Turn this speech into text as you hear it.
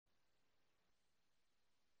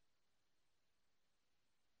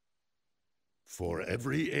For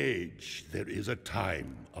every age, there is a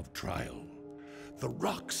time of trial. The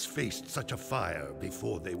rocks faced such a fire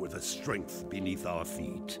before they were the strength beneath our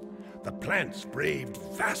feet. The plants braved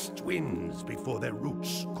vast winds before their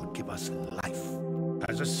roots could give us life.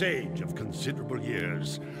 As a sage of considerable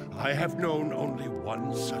years, I have known only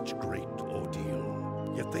one such great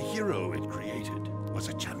ordeal. Yet the hero it created was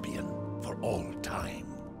a champion for all time.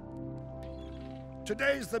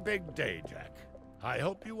 Today's the big day, Jack. I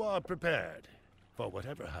hope you are prepared for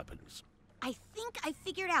whatever happens. I think I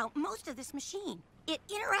figured out most of this machine. It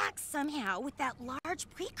interacts somehow with that large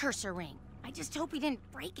precursor ring. I just hope we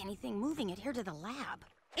didn't break anything moving it here to the lab.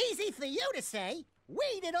 Easy for you to say.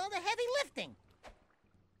 We did all the heavy lifting.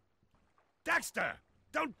 Daxter!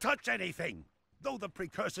 Don't touch anything! Though the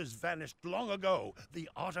precursors vanished long ago, the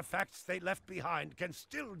artifacts they left behind can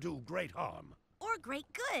still do great harm. Or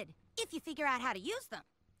great good, if you figure out how to use them.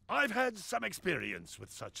 I've had some experience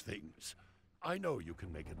with such things. I know you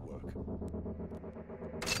can make it work.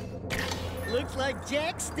 Looks like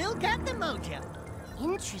Jack still got the mojo.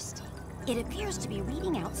 Interesting. It appears to be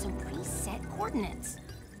reading out some preset coordinates.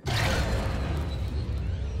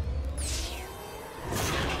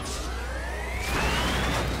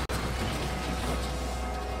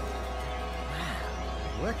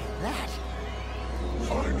 Look at that.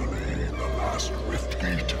 Finally, the last rift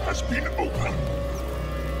gate has been opened.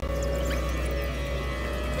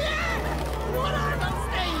 What are those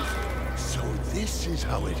things? So this is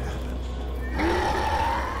how it happened.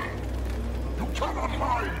 You cannot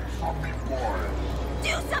hide from me, boy.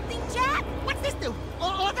 Do something, Jack! What's this do?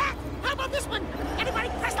 Or that? How about this one? Anybody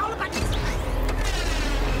press all the buttons?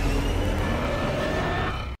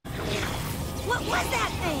 What was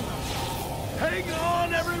that thing? Hang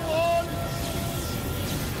on, everyone!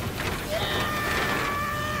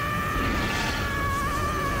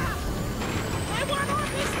 I want on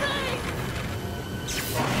this thing!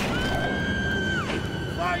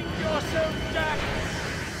 Find yourself, Jack!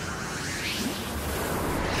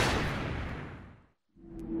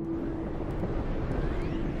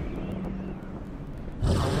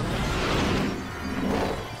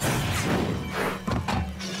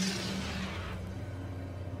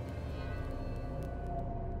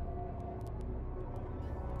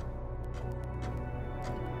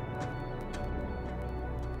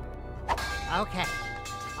 Okay,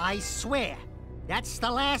 I swear, that's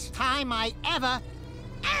the last time I ever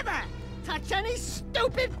touch any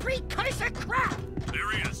stupid precursor crap!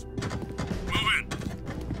 There he is. Move in.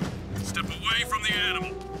 Step away from the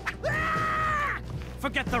animal. Ah!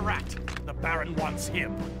 Forget the rat. The Baron wants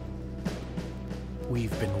him.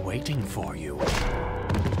 We've been waiting for you.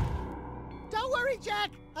 Don't worry,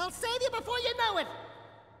 Jack. I'll save you before you know it.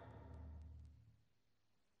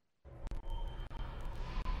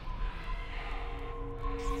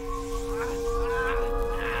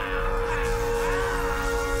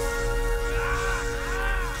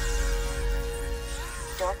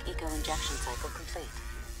 Dark eco injection cycle complete.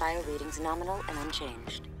 Bio readings nominal and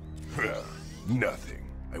unchanged. Well, nothing.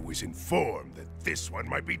 I was informed that this one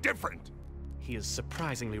might be different. He is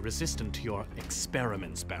surprisingly resistant to your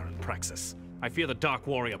experiments, Baron Praxis. I fear the Dark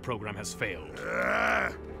Warrior program has failed.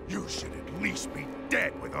 You should at least be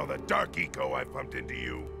dead with all the dark eco I've pumped into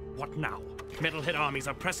you. What now? Metalhead armies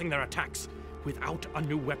are pressing their attacks. Without a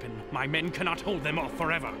new weapon, my men cannot hold them off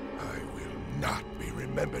forever. I will not be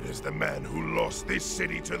remembered as the man who lost this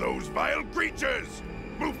city to those vile creatures!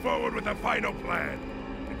 Move forward with the final plan,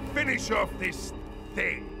 and finish off this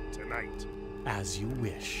thing tonight. As you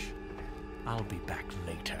wish. I'll be back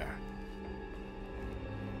later.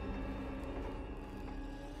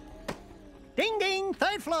 Ding ding,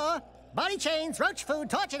 third floor. Body chains, roach food,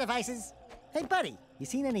 torture devices. Hey buddy, you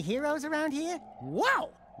seen any heroes around here?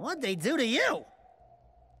 Whoa, what'd they do to you?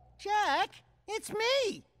 Jack, it's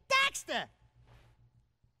me, Daxter.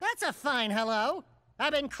 That's a fine hello.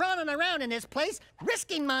 I've been crawling around in this place,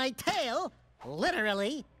 risking my tail,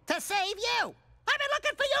 literally, to save you. I've been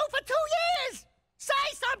looking for you for 2 years. Say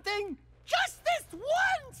something, just this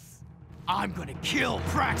once. I'm gonna kill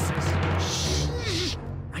Praxis! Shh.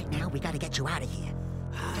 Right now, we gotta get you out of here.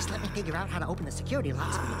 Just let me figure out how to open the security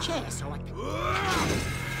locks for your chair so I can...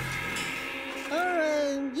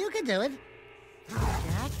 Or, you can do it.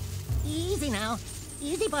 Jack, easy now.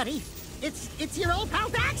 Easy, buddy. It's your old pal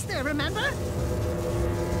Daxter, remember?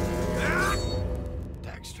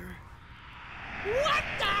 Daxter? What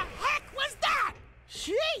the heck was that?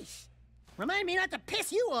 Sheesh! Remind me not to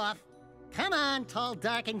piss you off. Come on, tall,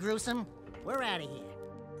 dark, and gruesome. We're out of here.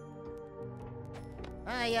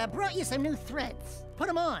 I brought you some new threads. Put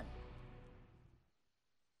them on.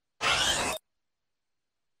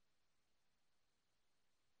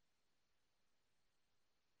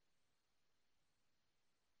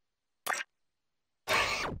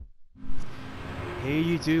 Hey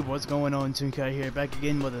YouTube, what's going on? Toonkai here, back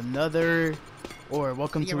again with another,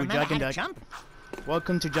 welcome to Jak and Daxter.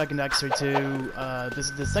 Welcome to Jak and Daxter 2. This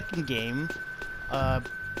is the second game.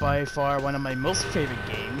 By far one of my most favorite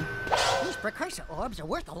games. These precursor orbs are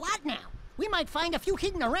worth a lot now. We might find a few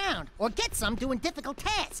hidden around, or get some doing difficult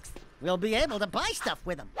tasks. We'll be able to buy stuff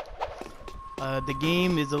with them. The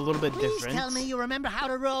game is a little bit different. Please tell me you remember how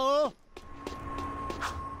to roll.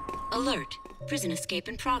 Alert. Prison escape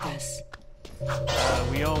in progress.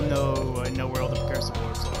 We all know where all the precursor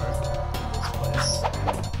orbs are in this place.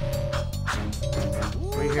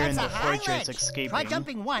 We're here in the fortress escaping. Try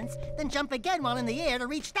jumping once, then jump again while in the air to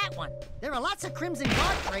reach that one. There are lots of Crimson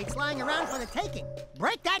Guard crates lying around for the taking.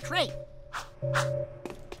 Break that crate!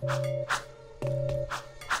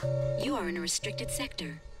 You are in a restricted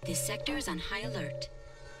sector. This sector is on high alert.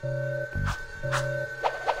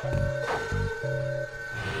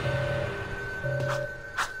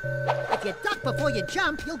 If you duck before you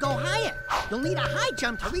jump, you'll go higher. You'll need a high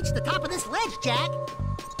jump to reach the top of this ledge, Jak.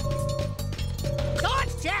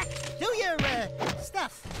 Dodge, Jak! Do your,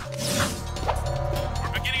 stuff.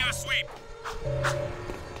 We're beginning our sweep.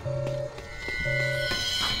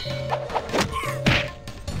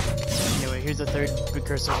 Anyway, here's the third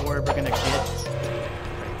precursor orb we're gonna get.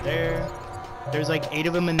 Right there. There's like 8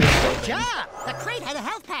 of them in this building. Good job! The crate had a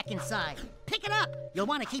health pack inside. Pick it up. You'll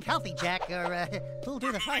want to keep healthy, Jak, or, who'll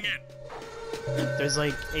do the fighting? There's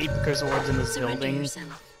like 8 precursor orbs in this Surrender building.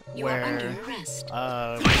 yourself. You Where are under arrest. we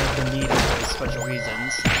have the need for special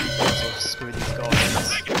reasons. So screw these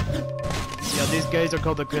guards. Yeah, these guys are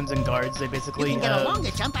called the Crimson Guards. They basically You can get a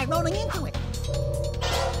longer jump by rolling into it.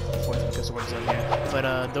 Fourth precursor orbs on here.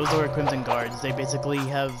 But those are Crimson Guards. They basically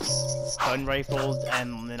have stun rifles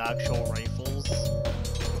and actual rifles.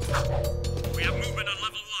 We have movement on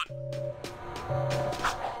level 1.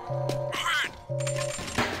 Moving!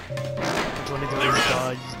 Which one of these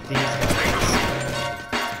dodge these guys?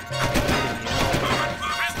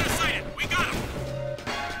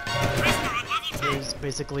 There's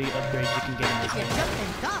basically upgrades you can get in this If you game. jump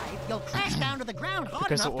and dive, you'll crash down to the ground hard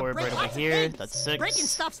Precursor enough to orb break right over lots of here. things. That's 6. Breaking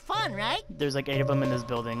stuff's fun, right? There's like 8 of them in this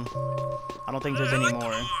building. I don't think there's any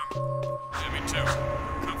more. Yeah, me too.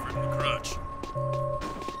 Comfort in the crutch.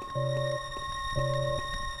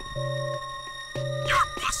 You're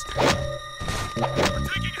busted! We're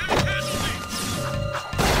taking heavy casualties!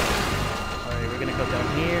 Alright, we're gonna go down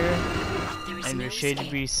here. There is And no we should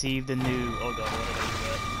escape. receive the new... Oh god, what did I do?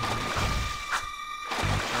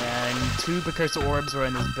 And 2 precursor orbs were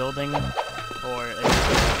in this building. Or in this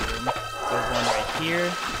room. There's one right here.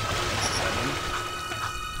 That's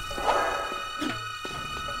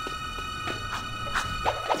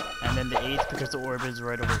 7. And then the 8th precursor orb is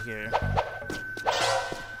right over here.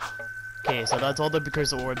 Okay, so that's all the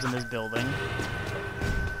precursor orbs in this building.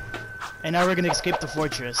 And now we're gonna escape the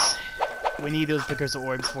fortress. We need those precursor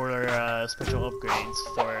orbs for special upgrades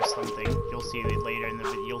for something. You'll see it later in the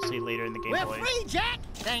gameplay. We're free, Jak!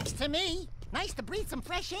 Thanks to me. Nice to breathe some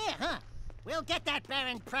fresh air, huh? We'll get that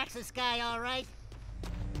Baron Praxis guy, all right.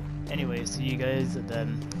 Anyway, see you guys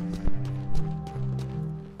then.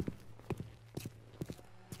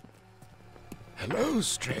 Hello,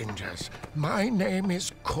 strangers. My name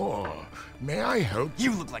is Kor. May I help?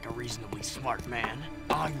 You look like a reasonably smart man.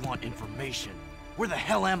 I want information. Where the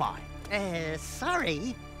hell am I?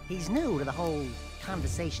 Sorry. He's new to the whole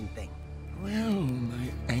conversation thing. Well,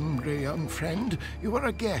 my angry young friend, you are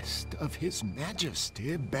a guest of His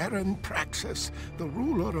Majesty Baron Praxis, the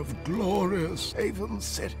ruler of glorious Haven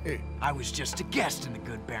City. I was just a guest in the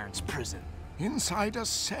good Baron's prison. Inside a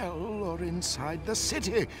cell or inside the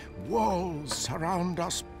city, walls surround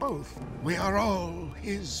us both. We are all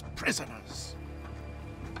his prisoners.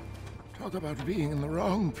 Talk about being in the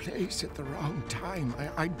wrong place at the wrong time.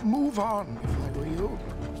 I'd move on if I were you.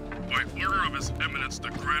 By order of His Eminence,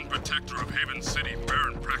 the Grand Protector of Haven City,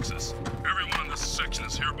 Baron Praxis, everyone in this section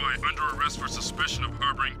is hereby under arrest for suspicion of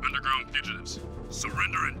harboring underground fugitives.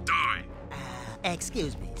 Surrender and die!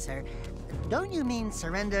 Excuse me, sir. Don't you mean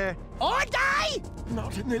surrender or die?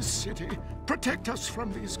 Not in this city. Protect us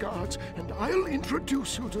from these guards, and I'll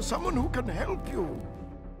introduce you to someone who can help you.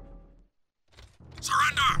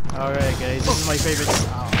 Surrender! Alright guys, this is my favorite...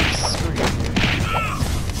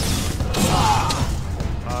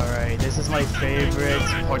 Alright, this is my favorite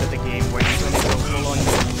part of the game where you're going to go full on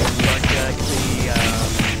project.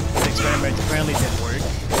 The experiment apparently did work.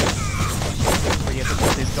 Where you have to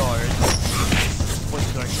kill these guards. With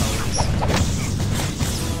the guard towers.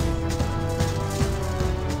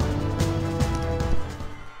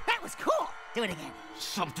 That was cool. Do it again.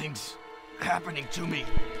 Something's happening to me.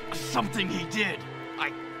 Something he did.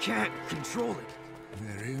 I can't control it.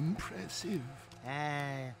 Very impressive.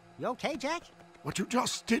 You okay, Jack? What you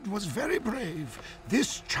just did was very brave.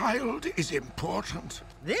 This child is important.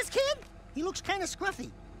 This kid? He looks kind of scruffy.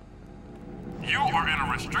 You are in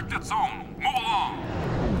a restricted zone. Move along.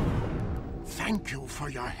 Thank you for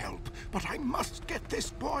your help, but I must get this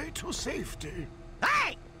boy to safety.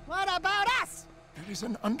 Hey! What about us? There is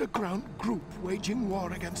an underground group waging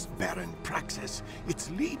war against Baron Praxis. Its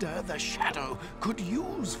leader, the Shadow, could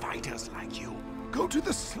use fighters like you. Go to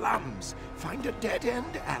the slums, find a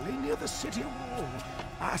dead-end alley near the city wall.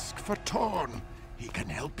 Ask for Torn. He can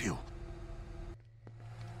help you.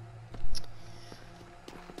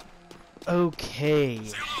 Okay.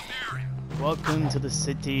 Welcome to the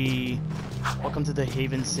city. Welcome to the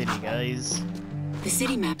Haven City, guys. The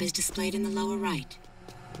city map is displayed in the lower right.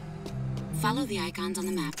 Follow the icons on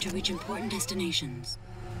the map to reach important destinations.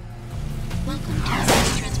 Welcome to the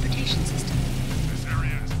city's transportation system. This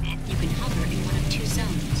area is up. You can hover in one of two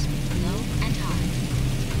zones, low and high.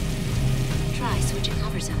 Try switching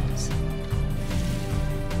hover zones. I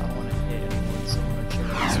don't want to hit anyone, so I'm gonna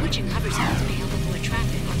try. Switching hover zones may help avoid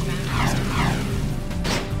traffic or ground obstacles.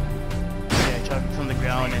 Yeah, traffic from the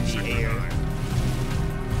ground and the air.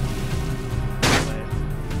 Anyway,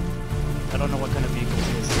 I don't know what kind of vehicle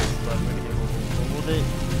this is, but we're gonna hold it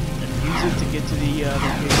and use it to get to the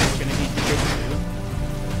location we're gonna need to get to.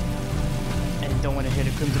 And don't want to hit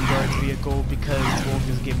a Crimson Guard's vehicle because we'll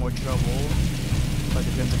just get more trouble by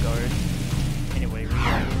the Crimson Guard. Anyway, we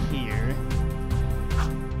are here.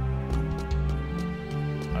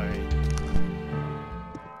 Alright.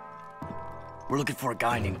 We're looking for a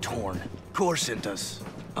guy named Torn. Core sent us.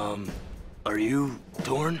 Are you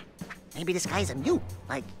Torn? Maybe this guy's a mute,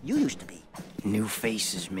 like you used to be. New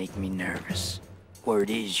faces make me nervous.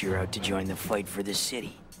 Word is you're out to join the fight for the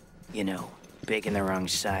city. You know, picking the wrong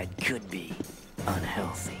side could be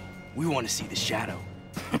unhealthy. We want to see the Shadow.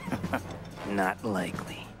 Not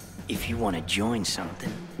likely. If you want to join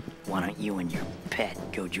something, why don't you and your pet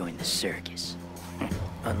go join the circus?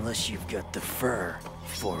 Unless you've got the fur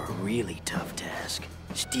for a really tough task.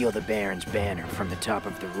 Steal the Baron's banner from the top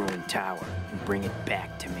of the ruined tower and bring it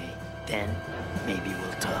back to me. Then, maybe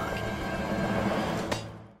we'll talk.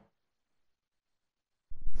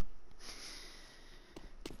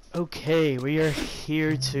 Okay, we are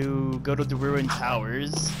here to go to the ruined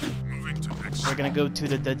towers. We're gonna go to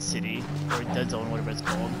the Dead City, or Dead Zone, whatever it's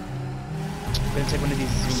called. We're gonna take one of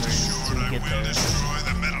these zoomers to get there.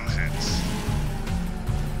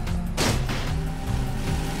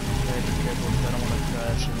 Gotta be careful because I don't want to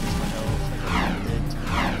crash and lose my health like I did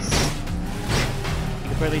twice.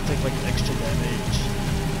 You can barely take like extra damage,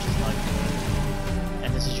 which is not good.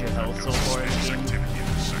 And this is your health so far in the game.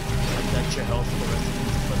 Like that's your health for the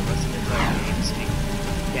rest of the entire game, so you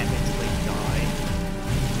can't basically die.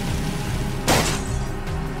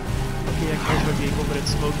 Okay, I crashed my vehicle, but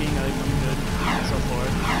it's smoking. I'm good so far.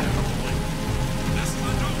 Probably.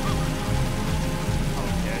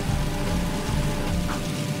 Okay.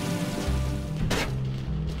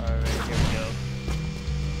 Alright, here we go.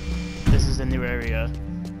 This is the new area.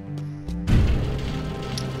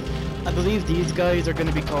 I believe these guys are going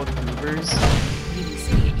to be called goobers. Leaving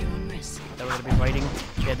city at your own risk. That we're going to be fighting.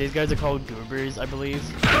 Yeah, these guys are called goobers, I believe.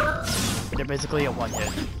 They're basically a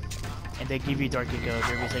one-hit. And they give you Dark Echoes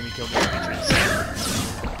every time you kill these creatures.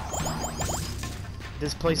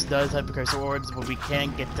 This place does have precursor orbs, but we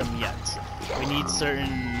can't get them yet. We need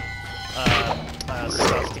certain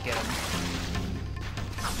stuff to get them.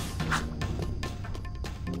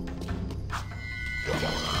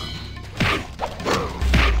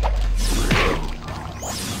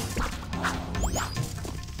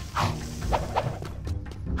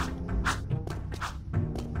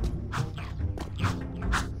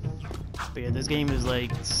 But yeah, this game is like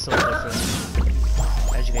so different,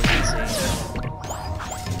 as you guys can see.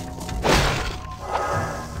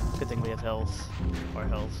 Good thing we have health, or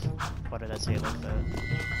health. Why did I say it like that?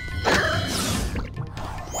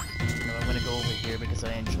 No, I'm gonna go over here because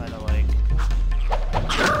I ain't trying to like...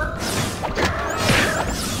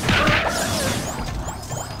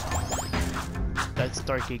 That's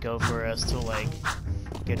Dark Eco for us to like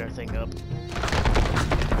get our thing up.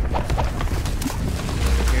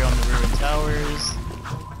 Here on the ruined towers.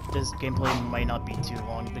 This gameplay might not be too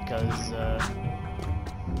long because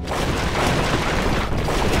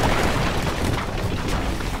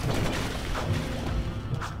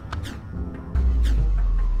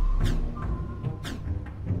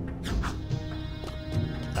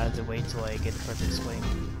I have to wait till I get the perfect swing.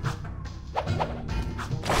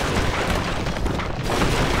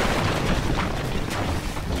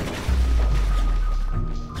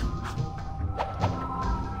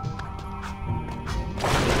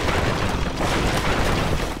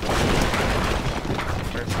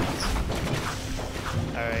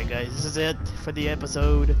 guys, this is it for the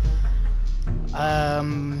episode.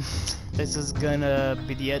 This is gonna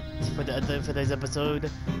be the it for this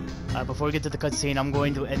episode. Before we get to the cutscene, I'm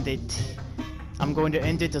going to end it. I'm going to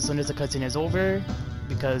end it as soon as the cutscene is over,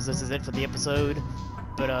 because this is it for the episode.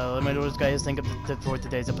 But let me know what you guys think of for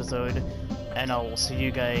today's episode, and I'll see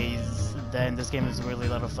you guys then. This game is really a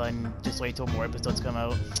lot of fun. Just wait till more episodes come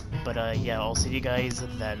out. But yeah, I'll see you guys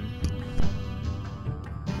then.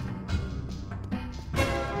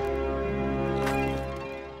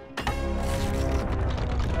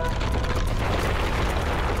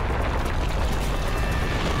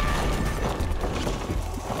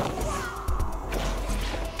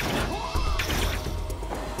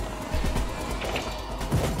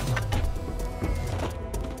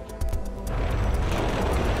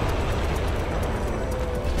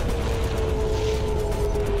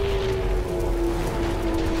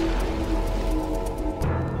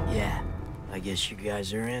 I guess you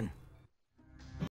guys are in.